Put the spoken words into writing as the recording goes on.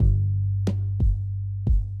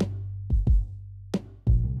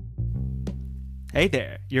Hey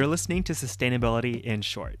there, you're listening to Sustainability in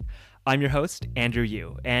Short. I'm your host, Andrew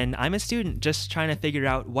Yu, and I'm a student just trying to figure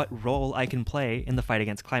out what role I can play in the fight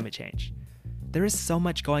against climate change. There is so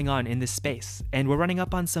much going on in this space, and we're running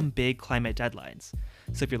up on some big climate deadlines.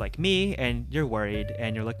 So if you're like me and you're worried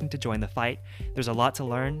and you're looking to join the fight, there's a lot to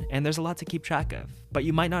learn and there's a lot to keep track of, but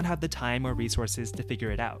you might not have the time or resources to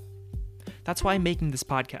figure it out. That's why I'm making this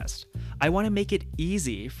podcast. I want to make it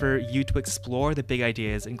easy for you to explore the big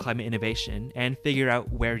ideas in climate innovation and figure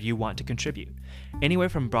out where you want to contribute. Anywhere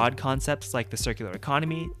from broad concepts like the circular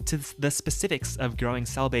economy to the specifics of growing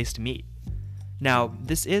cell-based meat. Now,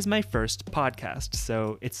 this is my first podcast,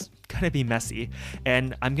 so it's going to be messy,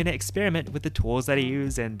 and I'm going to experiment with the tools that I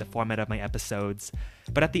use and the format of my episodes.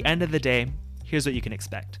 But at the end of the day, here's what you can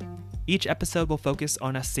expect. Each episode will focus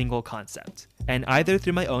on a single concept, and either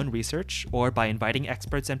through my own research or by inviting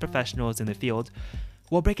experts and professionals in the field,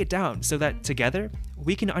 we'll break it down so that together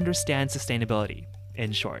we can understand sustainability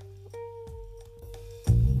in short.